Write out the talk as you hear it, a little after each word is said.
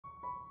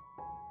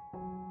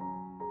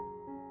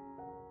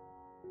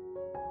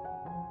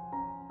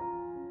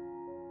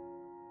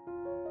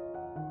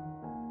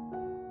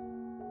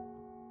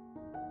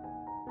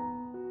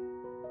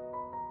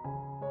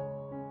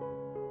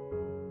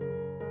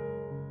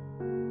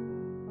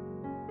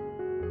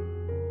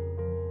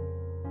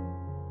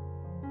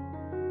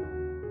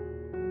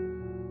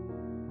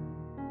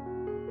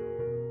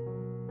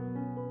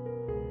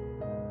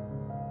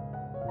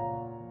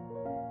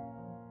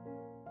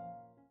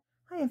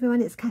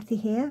everyone, it's Kathy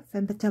here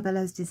from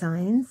Bello's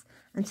Designs,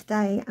 and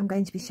today I'm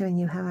going to be showing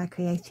you how I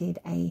created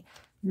a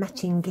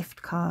matching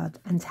gift card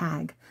and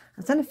tag.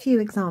 I've done a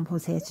few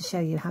examples here to show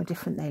you how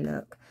different they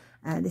look.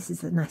 This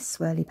is a nice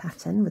swirly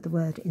pattern with the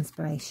word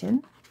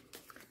inspiration.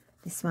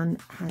 This one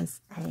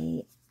has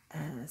a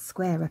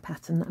squarer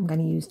pattern that I'm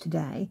going to use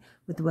today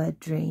with the word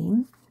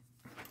dream.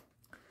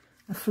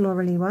 A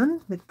florally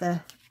one with the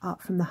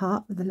art from the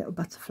heart with the little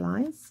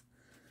butterflies.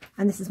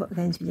 And this is what we're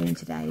going to be doing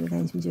today. We're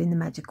going to be doing the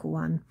magical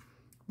one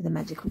with a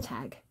magical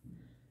tag.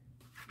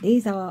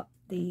 These are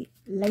the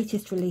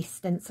latest release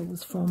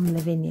stencils from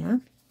Lavinia.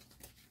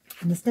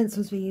 And the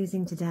stencils we're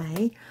using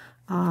today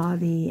are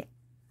the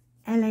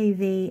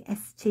LAV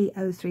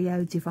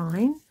ST030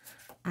 Divine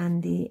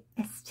and the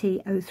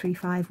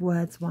ST035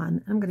 Words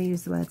 1. I'm going to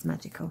use the words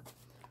magical.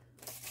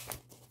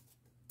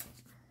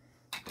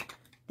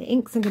 The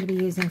inks I'm going to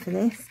be using for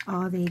this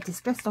are the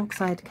Distressed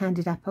Oxide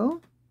Candied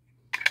Apple,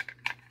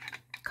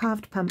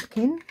 Carved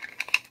Pumpkin,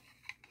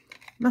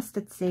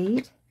 Mustard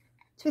Seed,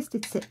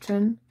 Twisted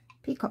Citron,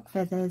 Peacock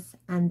Feathers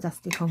and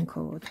Dusty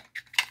Concord.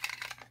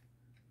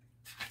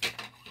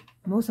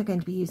 I'm also going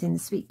to be using the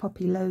Sweet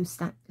Poppy Low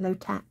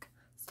Tack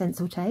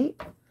stencil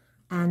tape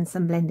and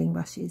some blending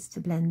brushes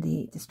to blend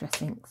the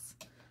distress inks.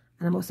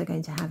 And I'm also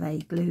going to have a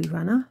glue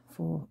runner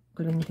for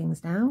gluing things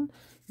down.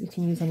 You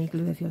can use any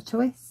glue of your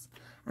choice.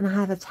 And I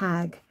have a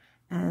tag.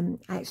 I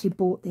actually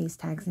bought these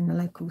tags in the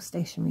local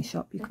stationery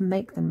shop. You can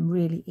make them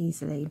really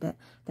easily, but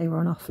they were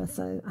on offer,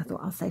 so I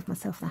thought I'll save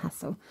myself the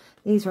hassle.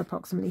 These are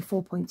approximately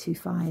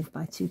 4.25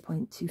 by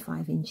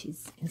 2.25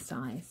 inches in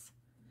size.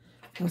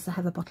 I also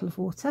have a bottle of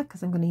water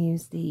because I'm going to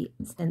use the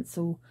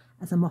stencil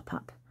as a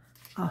mop-up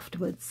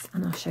afterwards,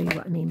 and I'll show you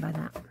what I mean by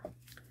that.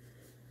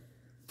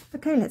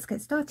 Okay, let's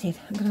get started.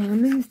 I'm going to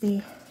remove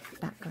the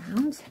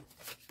background.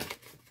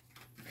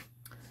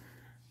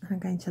 I'm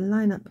going to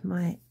line up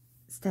my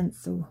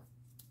stencil,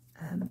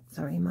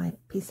 my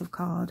piece of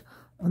card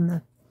on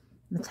the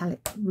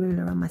metallic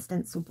ruler on my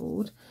stencil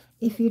board.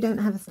 If you don't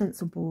have a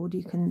stencil board,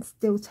 you can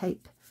still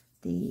tape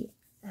the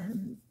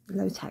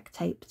low tack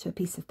tape to a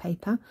piece of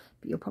paper,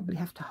 but you'll probably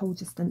have to hold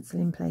your stencil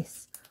in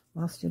place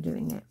whilst you're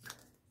doing it.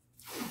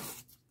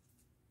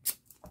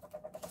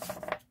 So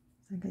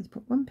I'm going to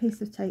put one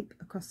piece of tape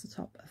across the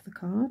top of the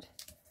card,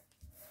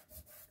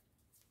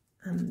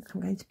 and I'm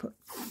going to put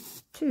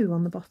two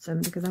on the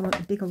bottom because I want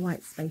a bigger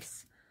white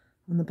space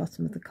on the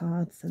bottom of the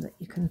card so that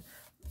you can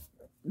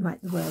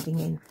write the wording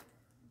in.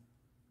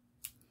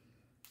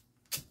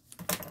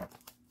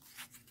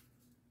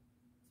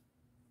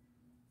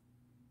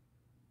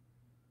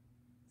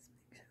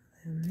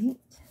 They're neat.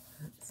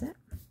 That's it.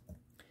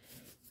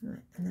 Right,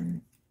 and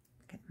then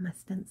get my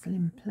stencil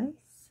in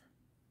place.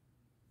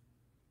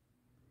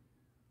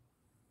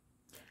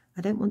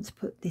 I don't want to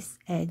put this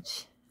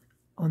edge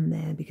on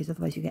there because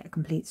otherwise you get a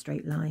complete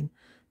straight line.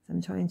 So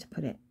I'm trying to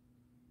put it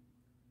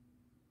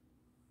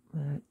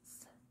where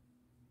it's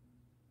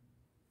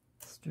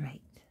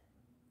straight.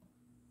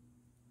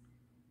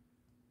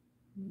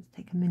 Just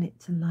take a minute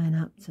to line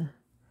up to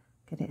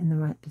get it in the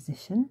right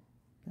position.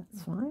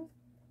 That's fine.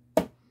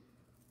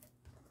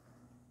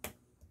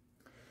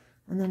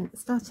 And then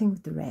starting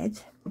with the red,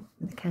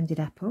 with the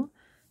candied apple,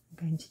 I'm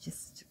going to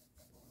just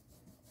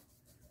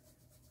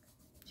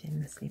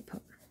generously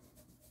put.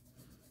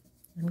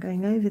 I'm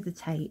going over the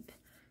tape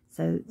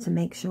so to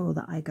make sure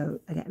that I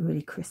get a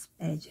really crisp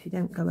edge. If you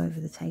don't go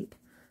over the tape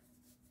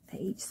at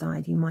each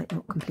side, you might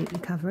not completely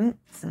cover it.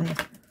 So a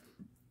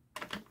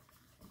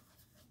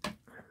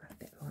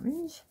bit of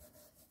orange.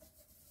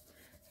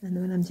 And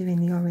then when I'm doing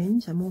the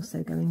orange, I'm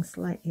also going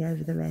slightly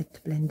over the red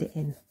to blend it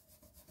in.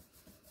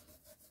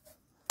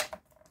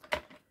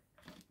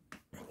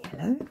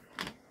 Yellow,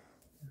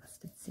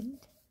 mustard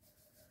seed.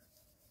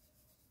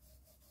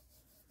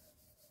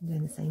 I'm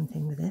doing the same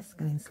thing with this,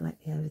 going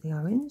slightly over the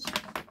orange,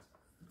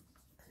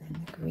 and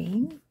then the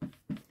green.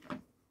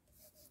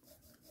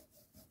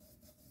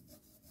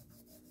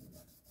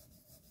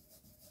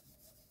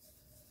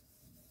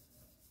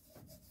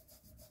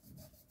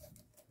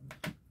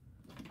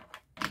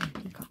 And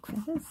peacock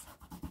feathers.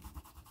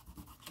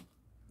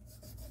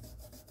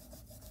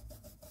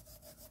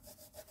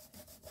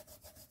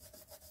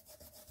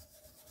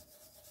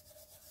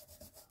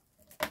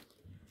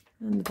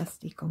 And the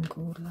Dusty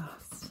Concord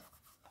last.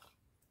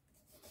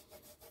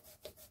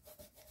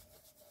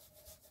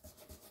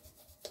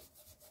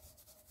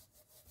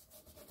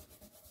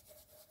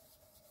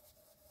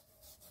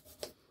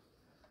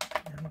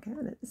 There we go,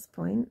 and at this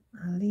point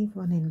I'll leave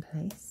one in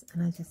place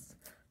and I just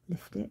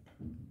lift it.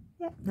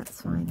 Yep,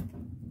 that's fine.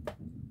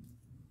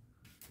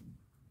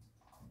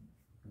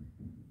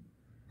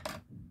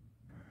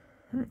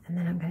 Right, and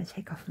then I'm going to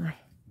take off my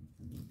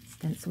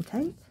stencil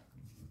tape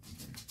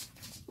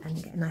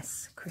and get a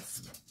nice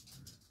crisp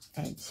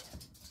edge.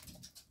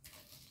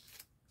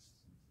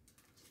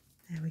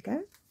 There we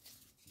go.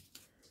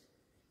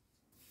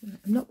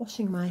 I'm not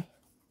washing my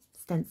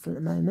stencil at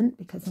the moment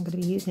because I'm going to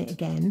be using it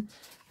again,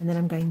 and then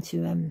I'm going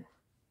to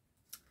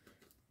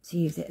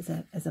use it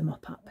as a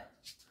mop-up.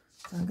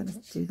 So I'm going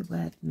to do the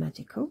word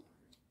magical.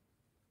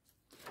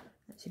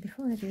 Actually,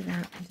 before I do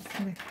that, I'm just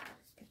going to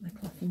get my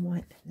cloth and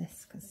wipe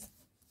this, because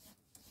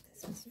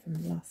this was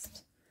from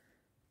last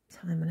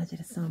time when I did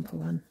a sample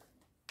one.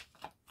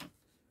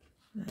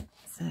 Right,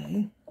 so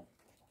I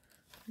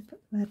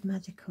put the word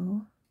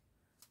magical.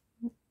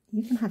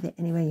 You can have it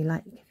anywhere you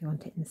like if you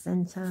want it in the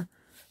centre,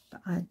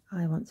 but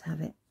I want to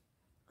have it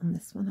on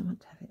this one. I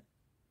want to have it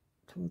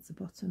towards the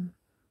bottom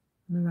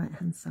on the right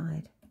hand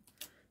side.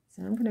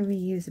 So I'm going to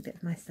reuse a bit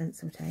of my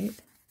stencil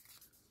tape.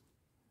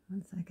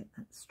 Once I get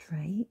that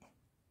straight,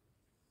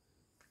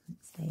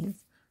 it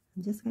stays.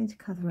 I'm just going to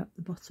cover up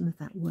the bottom of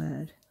that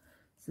word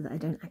so that I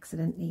don't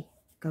accidentally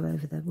go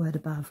over the word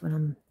above when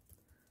I'm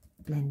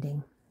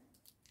blending.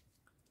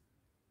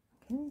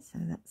 Okay, so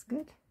that's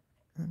good.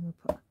 And we'll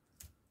put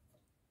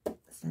the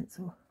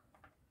stencil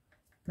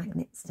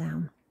magnets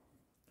down.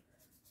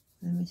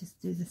 Then we just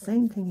do the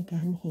same thing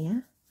again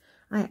here.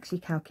 I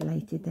actually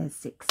calculated there's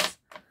 6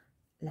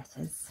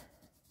 letters.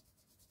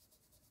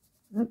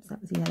 Oops,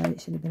 that was yellow, it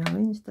should have been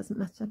orange. Doesn't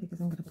matter because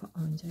I'm going to put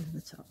orange over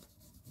the top.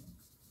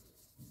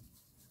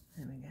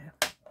 There we go.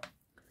 Back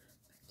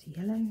to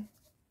yellow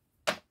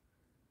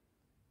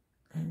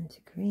and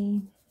to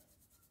green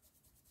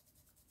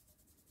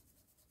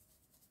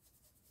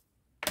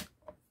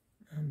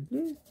and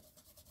blue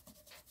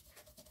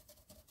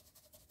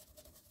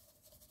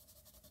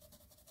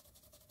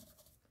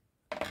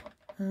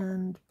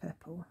and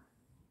purple.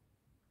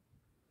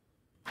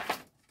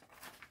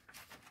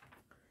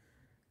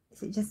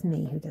 Is it just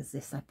me who does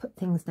this? I put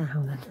things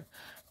down and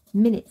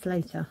minutes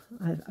later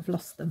I've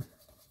lost them.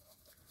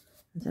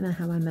 I don't know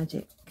how I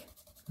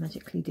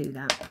magically do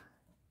that.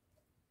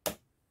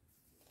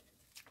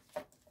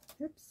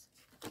 Oops.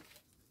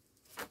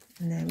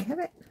 And there we have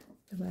it,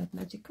 the word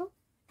magical.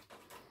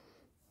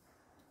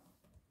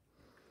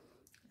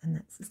 And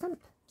that's the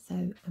stamp.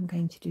 So I'm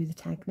going to do the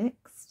tag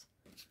next.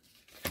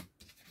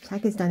 The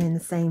tag is done in the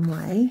same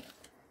way,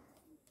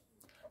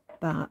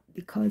 but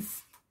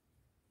because,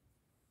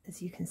 as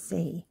you can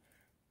see,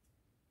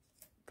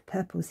 the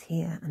purple's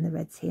here and the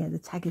red's here, the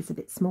tag is a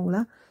bit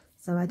smaller,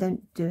 so I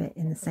don't do it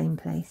in the same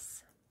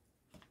place.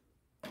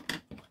 I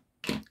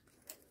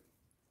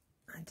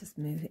just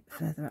move it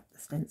further up the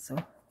stencil,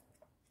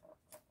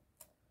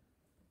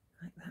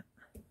 like that.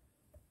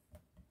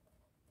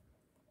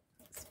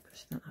 Let's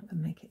push that up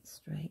and make it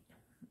straight.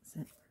 That's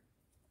it.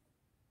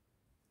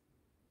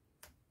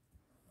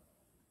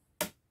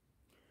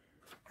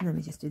 And then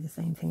we just do the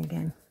same thing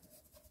again.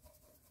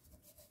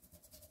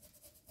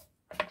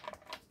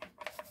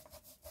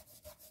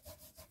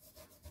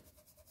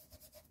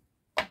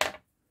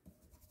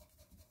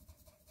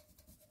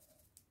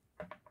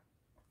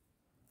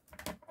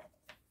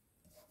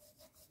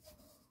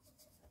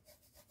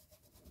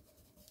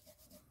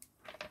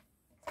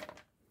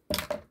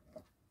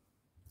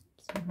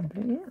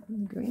 Blue, yeah,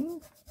 and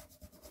green.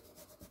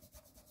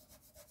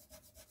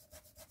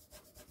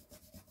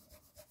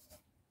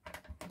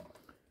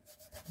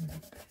 And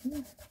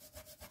blue.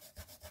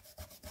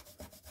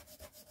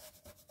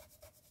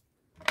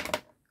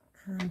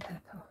 And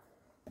purple.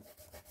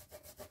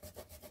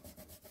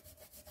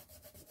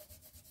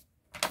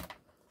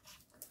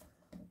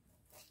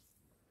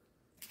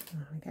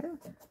 There we go.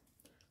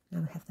 Now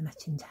we have the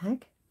matching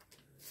tag.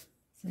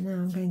 So now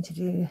I'm going to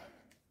do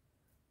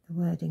the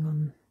wording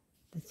on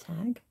the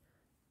tag.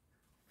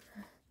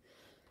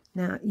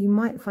 Now you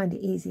might find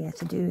it easier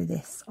to do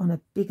this on a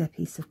bigger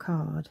piece of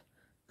card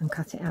and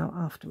cut it out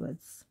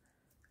afterwards.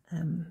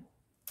 I'm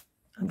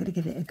going to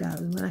give it a go.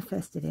 When I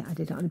first did it, I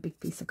did it on a big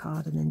piece of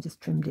card and then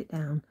just trimmed it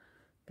down.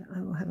 But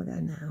I will have a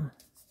go now.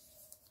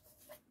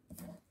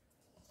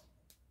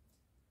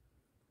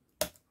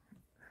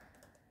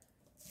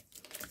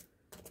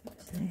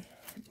 So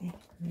let me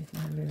move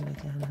my ruler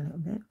down a little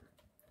bit.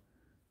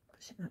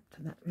 Push it up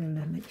to that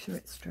ruler, make sure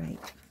it's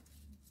straight.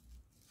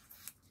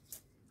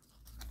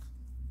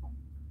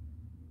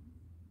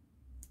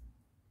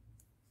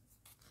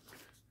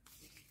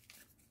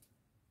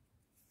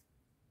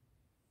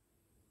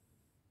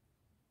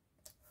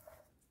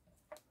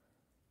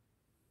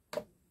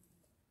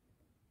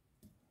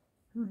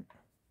 Right.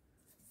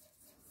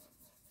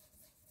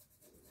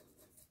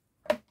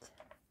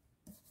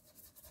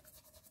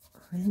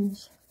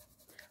 Orange.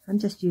 I'm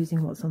just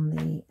using what's on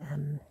the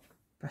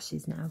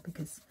brushes now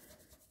because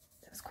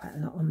there was quite a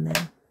lot on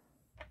there.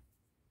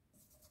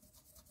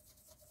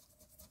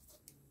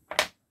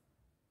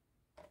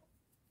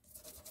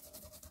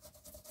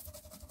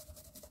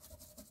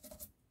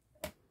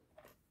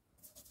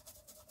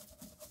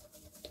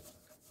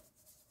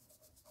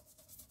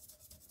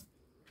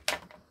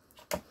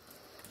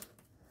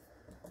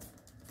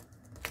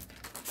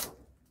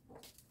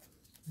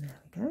 There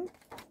we go.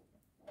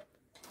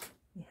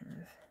 We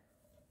have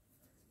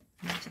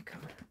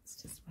magical. Let's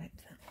just wipe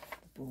that off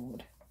the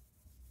board.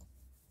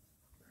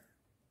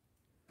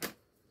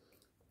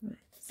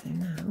 Right, so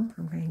now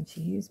I'm going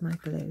to use my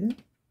glue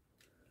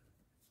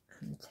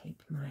and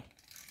tape my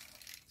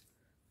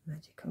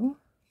magical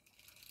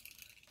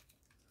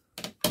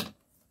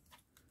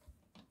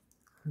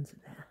onto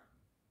there.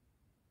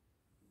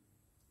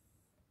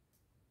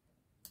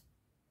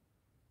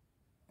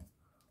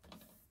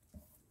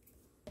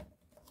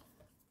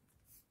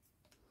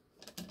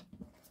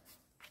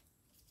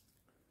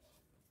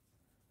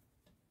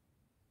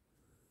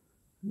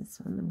 this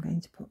one I'm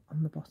going to put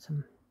on the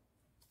bottom.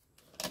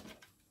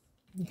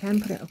 You can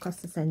put it across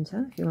the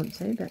centre if you want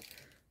to, but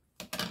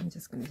I'm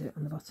just going to do it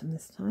on the bottom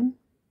this time.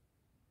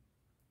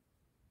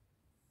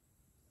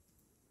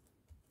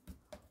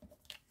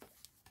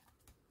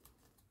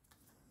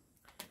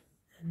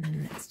 And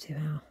then let's do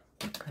our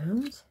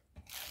background.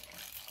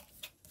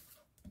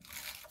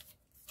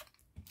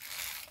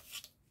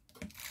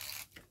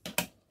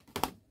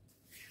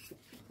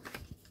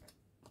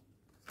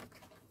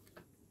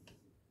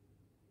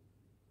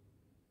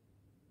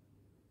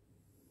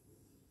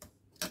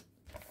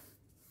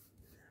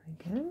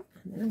 There we go.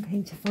 And then I'm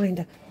going to find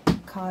a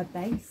card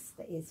base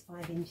that is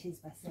 5 inches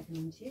by 7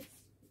 inches.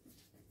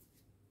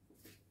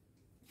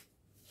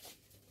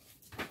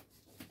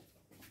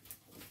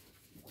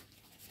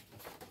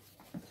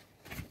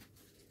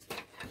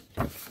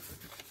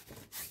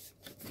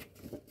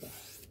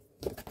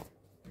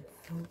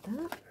 Fold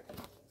that.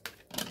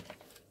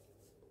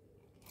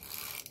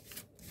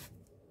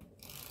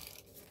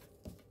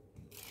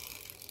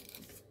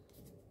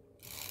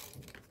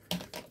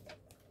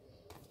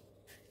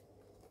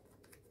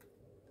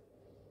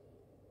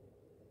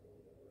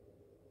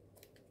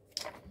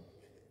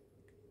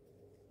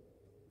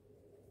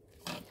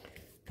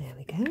 There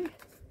we go.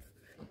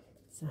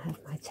 So I have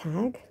my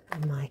tag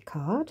and my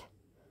card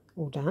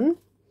all done.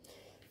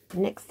 The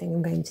next thing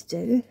I'm going to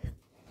do,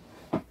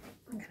 I'm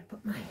going to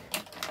put my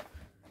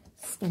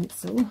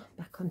stencil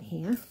back on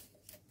here,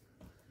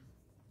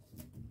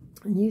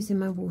 and using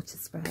my water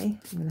spray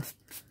I'm going to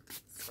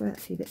squirt a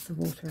few bits of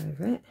water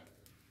over it,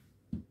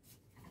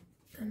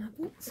 and I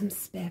brought some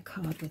spare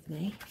card with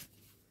me,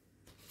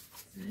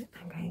 so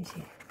I'm going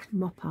to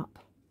mop up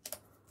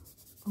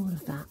all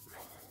of that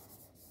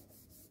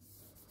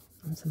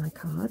onto my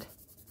card.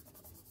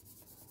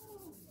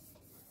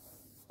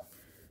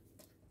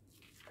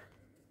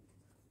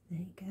 There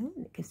you go,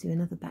 and it gives you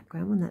another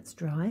background when that's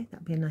dry.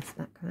 That'll be a nice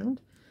background.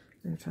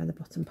 I'm going to try the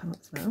bottom part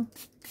as well.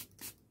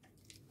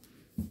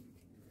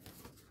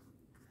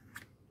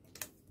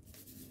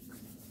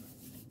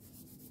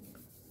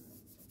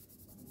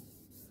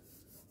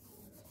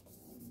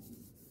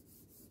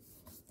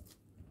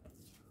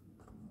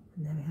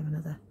 And there we have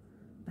another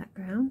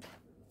background.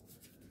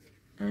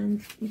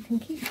 And you can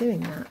keep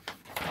doing that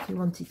if you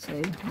wanted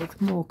to with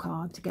more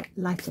card to get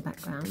lighter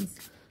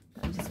backgrounds.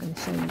 But I'm just going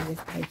to show you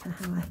with paper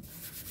how I...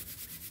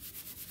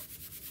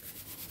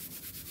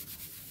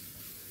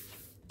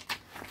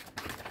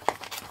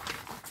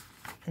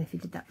 And if you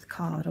did that with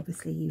card,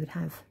 obviously you would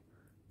have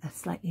a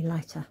slightly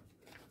lighter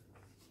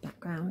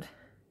background.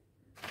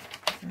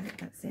 So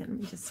that's it. Let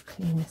me just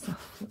clean this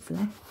off what's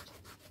left.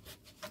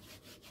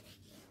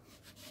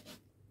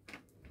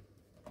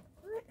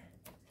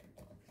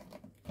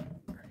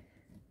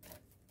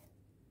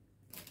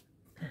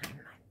 And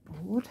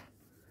my board.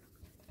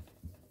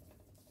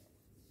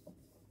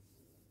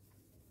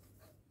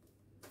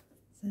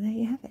 So there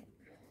you have it.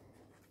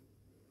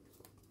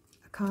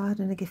 A card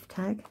and a gift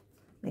tag.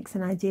 Makes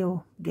an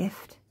ideal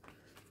gift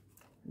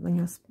when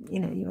you're,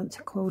 you want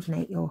to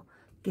coordinate your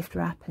gift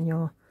wrap and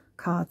your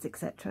cards,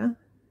 etc.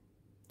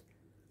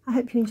 I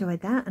hope you enjoyed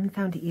that and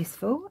found it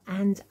useful,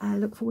 and I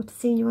look forward to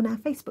seeing you on our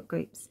Facebook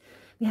groups.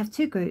 We have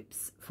 2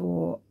 groups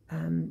for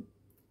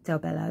Del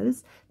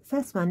Bello's. The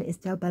first one is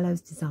Del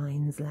Bello's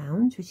Designs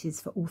Lounge, which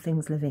is for all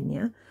things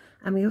Lavinia,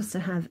 and we also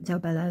have Del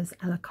Bello's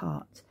a la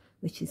carte,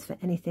 which is for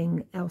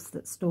anything else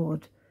that's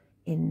stored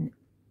in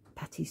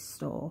Patty's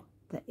store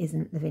that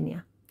isn't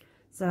Lavinia.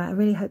 So I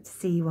really hope to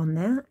see you on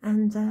there,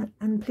 and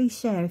please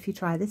share if you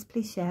try this.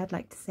 Please share. I'd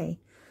like to see.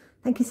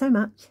 Thank you so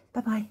much.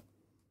 Bye bye.